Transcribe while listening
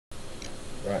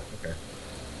Right, okay.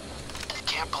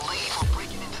 Can't believe we're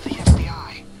breaking into the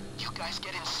FBI. You guys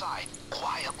get inside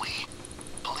quietly,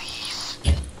 please.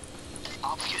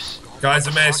 Obvious. Guys,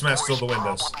 I may have smashed all the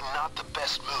windows. Probably not the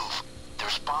best move.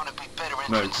 There's bound to be better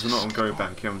No, entrances. because we're not on Go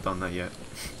Bank. You haven't done that yet.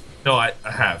 No, I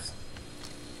have.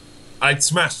 I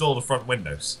smashed all the front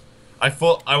windows. I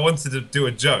thought I wanted to do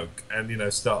a joke and, you know,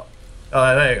 start.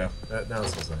 Oh, there you go. Now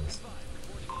it's all nice.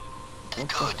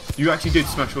 Good. You actually did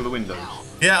smash all the windows.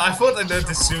 Yeah, I thought they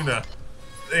noticed sooner.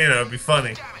 You know, it'd be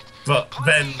funny. But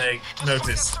then they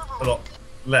noticed a lot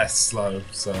less slow,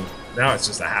 so now it's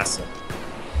just a hassle.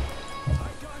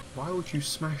 Why would you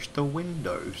smash the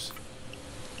windows?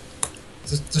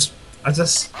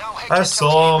 I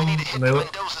saw them and they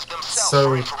look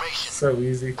so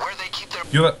easy.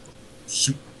 You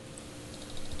shoot.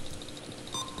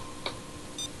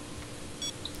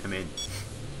 I'm in.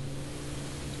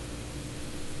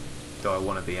 Do I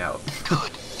want to be out?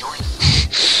 Good. You're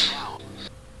inside now.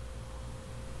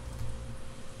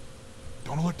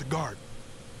 Don't alert the guard.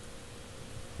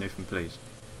 Nathan, please.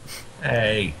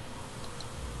 Hey.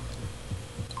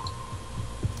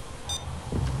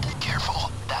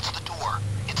 Careful. That's the door.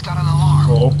 It's got an alarm.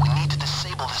 Cool. We need to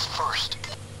disable this first.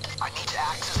 I need to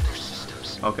access their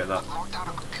systems. I'll get that. I've marked out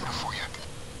a computer for you.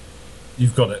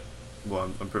 You've got it. Well,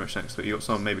 I'm pretty much next to it. You got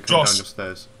someone maybe coming down your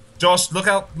stairs. Josh, look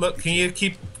out. Look, can you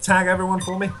tag everyone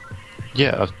for me?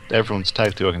 Yeah, everyone's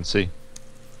tagged who I can see.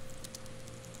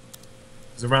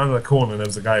 Because around the corner there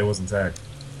was a guy who wasn't tagged.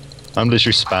 I'm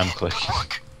literally spam clicking.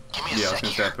 Look. Give me a Yeah, I was second.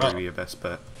 going to say that'd probably be your best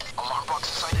bet. Alarm box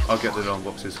is identified. I'll get the alarm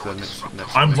boxes because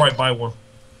next I'm to me. right by one.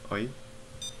 Are you?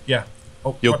 Yeah.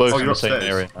 Oh, You're right- both Oh, in you're the same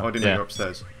upstairs. area. Oh, I didn't know you're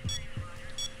upstairs.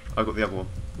 I got the other one.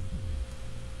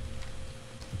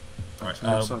 Right, It's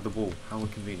outside the wall. How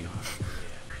inconvenient.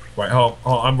 right, oh,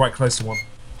 I'm right close to one.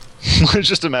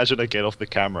 Just imagine I get off the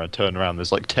camera and turn around.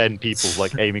 There's like 10 people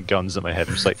like aiming guns at my head.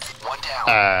 I'm just like, One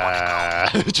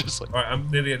down. just like. Right,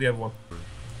 I'm nearly at the other one.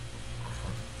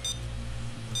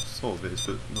 Sort of is,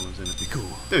 but no one's in it. Cool.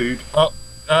 Dude. Oh,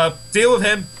 deal with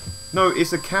him. No,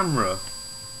 it's a camera.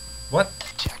 What?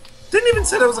 Didn't even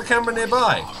say there was a camera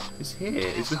nearby. It's here.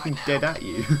 It's looking dead at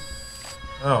you.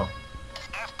 Oh.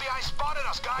 FBI spotted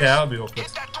us, guys. Yeah, that'll be awkward. Hit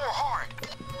that door hard.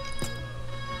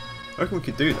 I reckon we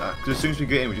could do that, because as soon as we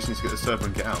get in, we just need to get the server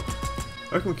and get out.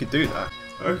 I reckon we could do that.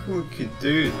 I reckon we could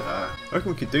do that. I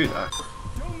reckon we could do that.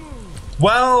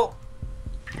 Well,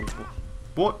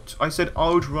 What? I said I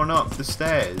would run up the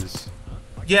stairs.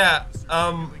 yeah,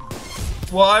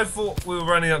 well, I thought we were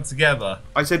running up together.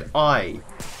 I said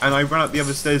and I ran up the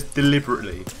other stairs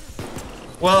deliberately.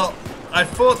 Well, I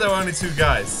thought there were only two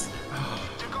guys.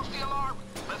 There goes the alarm.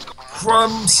 Let's go.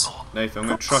 Crumbs. Nathan, I'm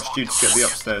going to trust you to get the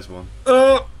upstairs one.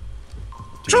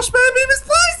 Trust me, I'm in this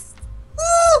place.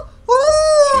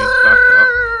 She's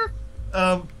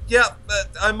back Yeah,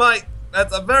 I might.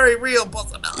 That's a very real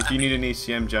possibility. If you need an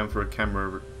ECM jam for a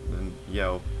camera, then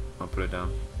yell. I'll put it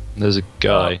down. There's a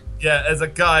guy. Yeah, there's a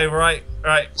guy right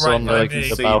Someone by I I can me.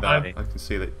 can see about that. me. I can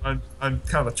see that. I'm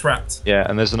kind of trapped. Yeah,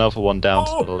 and there's another one down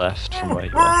to the left from where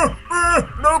you are.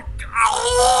 No.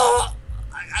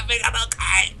 I think I'm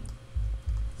okay.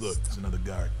 Look, there's another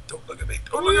guard. Don't look at me.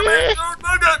 Don't look at me. Don't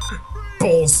look at me.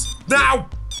 Balls. Now.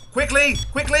 Quickly.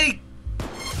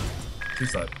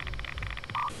 Suicide.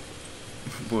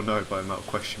 Well, no, by amount of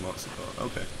question marks. But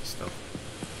okay, still.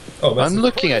 Oh, I'm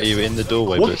looking at you in the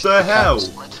doorway. but What it's the hell?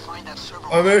 Let's find that server.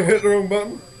 I may have hit the wrong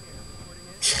button.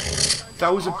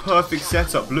 That was a perfect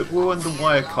setup. Look where the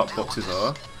wire cut boxes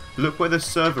are. Look where the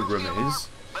server room is.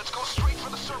 Let's go straight for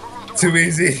the server room door. Too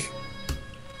easy.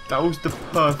 That was the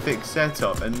perfect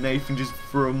setup, and Nathan just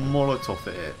threw a Molotov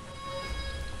at it.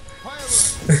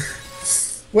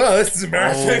 Well, this is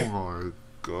embarrassing. Oh my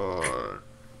god.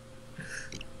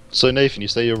 So Nathan, you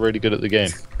say you're really good at the game.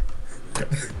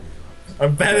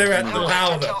 I'm better at the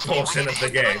louder portion of the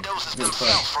game.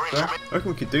 I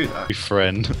reckon we could do that. Your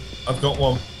friend. I've got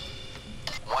one.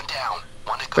 One down.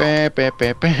 One to go.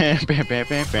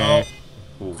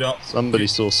 Oh, yeah. Somebody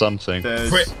saw something.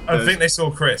 I think they saw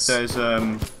Chris. There's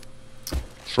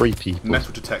 3 people.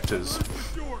 metal detectors.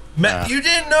 You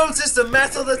didn't notice the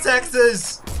metal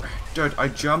detectors? Dude, I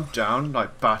jumped down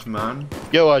like Batman.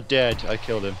 Yo, I dead. I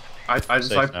killed him. I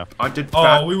did.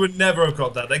 Oh, we would never have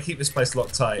got that. They keep this place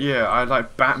locked tight. Yeah, I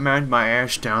like Batman my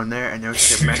ass down there, and there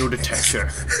was a metal detector.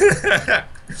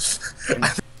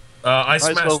 I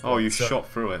smashed. Oh, you shot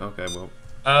through it. Okay, well.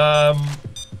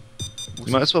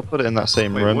 You might as well put it in that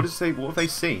same Wait, room. what have they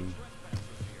seen?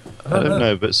 I don't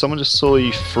know, but someone just saw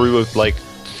you through like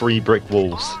 3 brick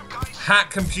walls.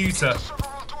 Hack computer.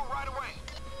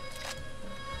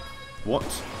 What?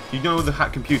 You know where the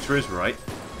hack computer is, right?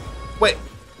 Wait.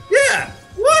 Yeah.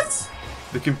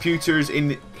 The computer's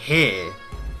in here.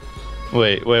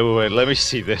 Wait. Let me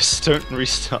see this. Don't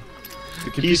restart. The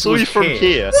He computer saw was you from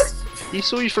here. He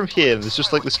saw you from here, and there's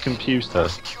just like this computer.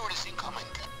 Security's incoming.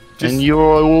 And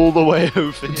you're all the way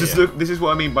over here. Just look. This is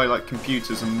what I mean by like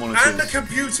computers and monitors. And the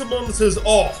computer monitor's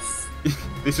off.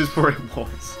 This is where it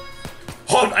was.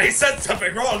 Hold on, I said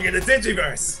something wrong in the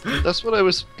Digiverse. That's what I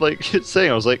was like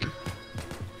saying. I was like,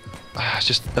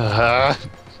 I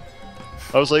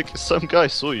was like, some guy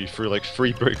saw you through like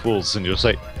 3 brick walls, and you're just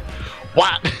like,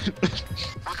 what?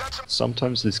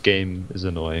 Sometimes this game is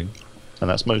annoying, and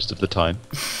that's most of the time.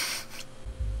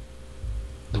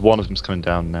 One of them's coming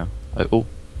down now. Oh, no,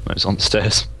 it's on the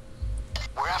stairs.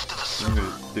 We're after the I'm server.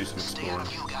 gonna do some Stay exploring.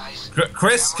 on you guys.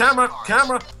 Chris, camera,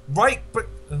 right, but.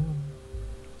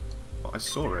 I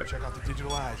saw it. Check out the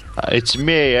digital eyes. It's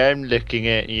me. I'm looking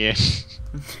at you.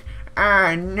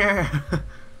 Ah no.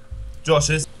 Josh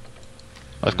is.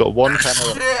 I've got one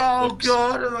camera. Oh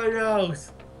god, my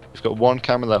nose. I've got one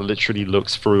camera that literally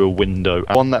looks through a window,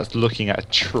 and one that's looking at a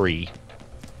tree.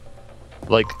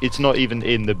 Like, it's not even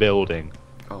in the building.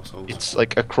 Assholes. It's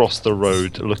like across the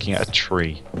road looking at a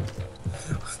tree.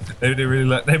 Maybe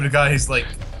the guy who's like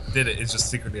did it is just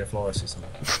secretly a florist or something.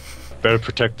 Better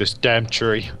protect this damn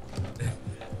tree. We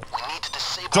need to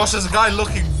disable. Josh, there's a guy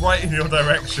looking right in your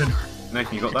direction.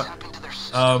 Nathan, you got that? Tap into their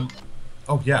system.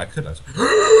 Oh yeah, I could have.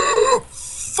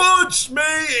 Fudge me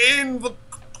in the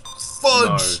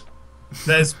fudge. No.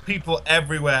 There's people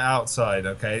everywhere outside.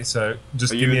 Okay, so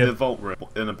just Are give you me in a the vault room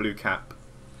in a blue cap?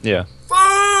 Yeah.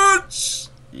 fudge.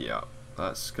 Yeah,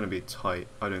 that's gonna be tight.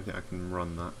 I don't think I can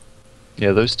run that.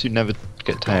 Yeah, those two never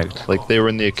get tagged. Like, they were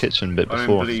in the kitchen bit I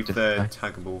before. don't believe Didn't they're they?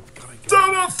 taggable.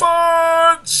 Double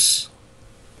fudge.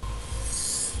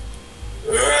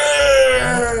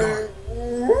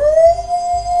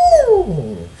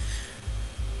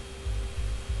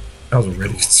 That was a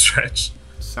really good stretch.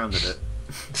 Sounded it.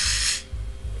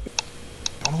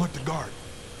 Don't alert the guard.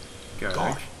 Go.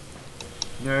 Guard.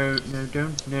 No, no,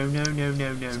 don't. No, no, no,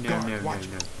 no, no, no, Guard, no, no, watch.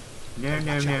 no. No,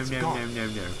 no, Watch no, out, it's no, a no, guard. no,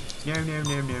 no. No, no,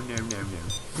 no, no, no, no, no.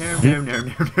 No, no, no,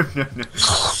 no, no, no, no.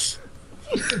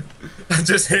 I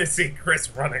just hear seeing Chris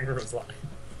running through his line.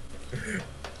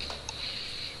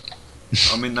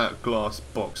 I'm in that glass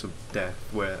box of death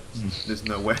where there's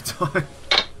nowhere time.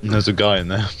 And there's a guy in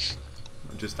there.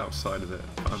 I'm just outside of it.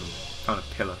 Found a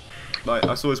pillar. Like,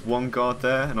 I saw this one guard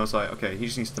there, and I was like, okay, he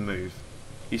just needs to move.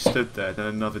 He stood there, then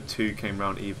another 2 came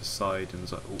round either side, and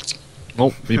was like, oh. Oh,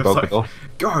 he I was bugged like, off.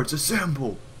 guards,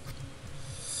 assemble!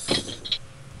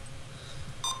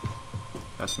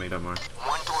 That's me, don't worry.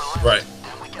 One door left. Right,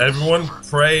 Then we get everyone, the server.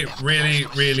 pray really,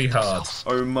 really hard.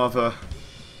 Oh, mother.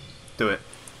 Do it.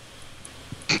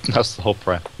 That's the whole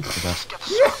prayer. Get the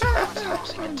server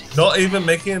housing and take Not even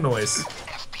making a noise.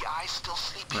 FBI still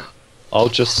sleeping. I'll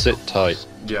just sit tight.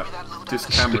 Yeah.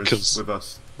 Just cameras Because- with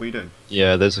us. What are you doing?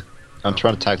 Yeah, there's a. I'm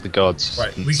trying to tag the guards.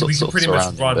 Right, and we sort can of pretty much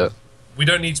surround run. it. We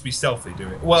don't need to be stealthy, do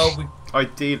we? Well, we.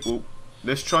 Well,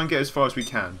 let's try and get as far as we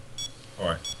can.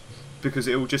 Alright. Because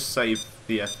it will just save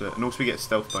the effort, and also we get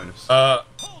stealth bonus.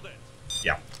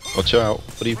 Yeah. Watch out.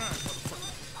 What are you?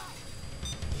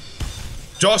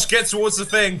 Josh, get towards the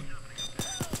thing.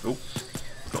 Oh,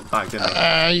 got back, didn't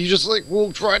I? You just like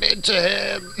walked right into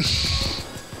him.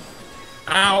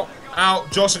 Ow, ow.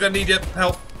 Josh, I'm gonna need your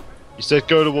help. You said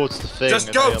go towards the thing. Just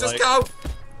and go, they're just like- go.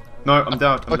 No, I'm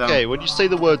down. I'm Okay, down. when you say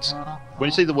the words, when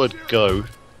you say the word go, do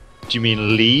you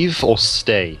mean leave or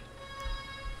stay?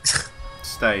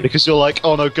 Stay. Because you're like,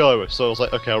 oh no, go. So I was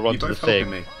like, okay, I'll run you to the both helping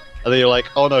thing. me. And then you're like,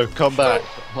 oh no, come back.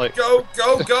 I'm like, Go,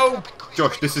 go, go.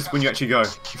 Josh, this is when you actually go.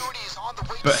 Security is on the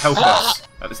way. But help us.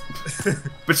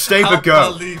 But stay but Help go.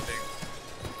 are leaving.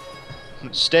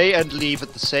 stay and leave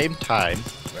at the same time.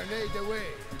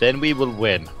 Then we will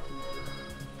win.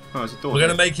 Oh, there's a door. We're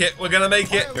gonna make it. We're gonna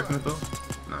make it. You open the door?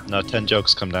 No, 10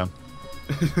 jokes come down.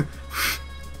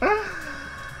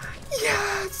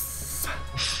 Yes!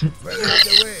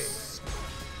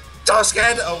 Josh,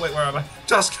 get in. Oh wait, where am I?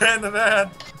 Josh, get in the van.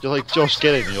 You're like, Josh,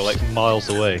 get in. You're like miles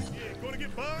away.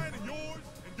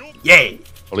 Yay!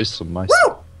 At least some mice.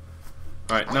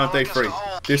 Alright, now day 3.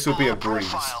 This will be a breeze.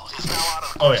 Profile is now out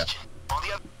of Oh yeah. question.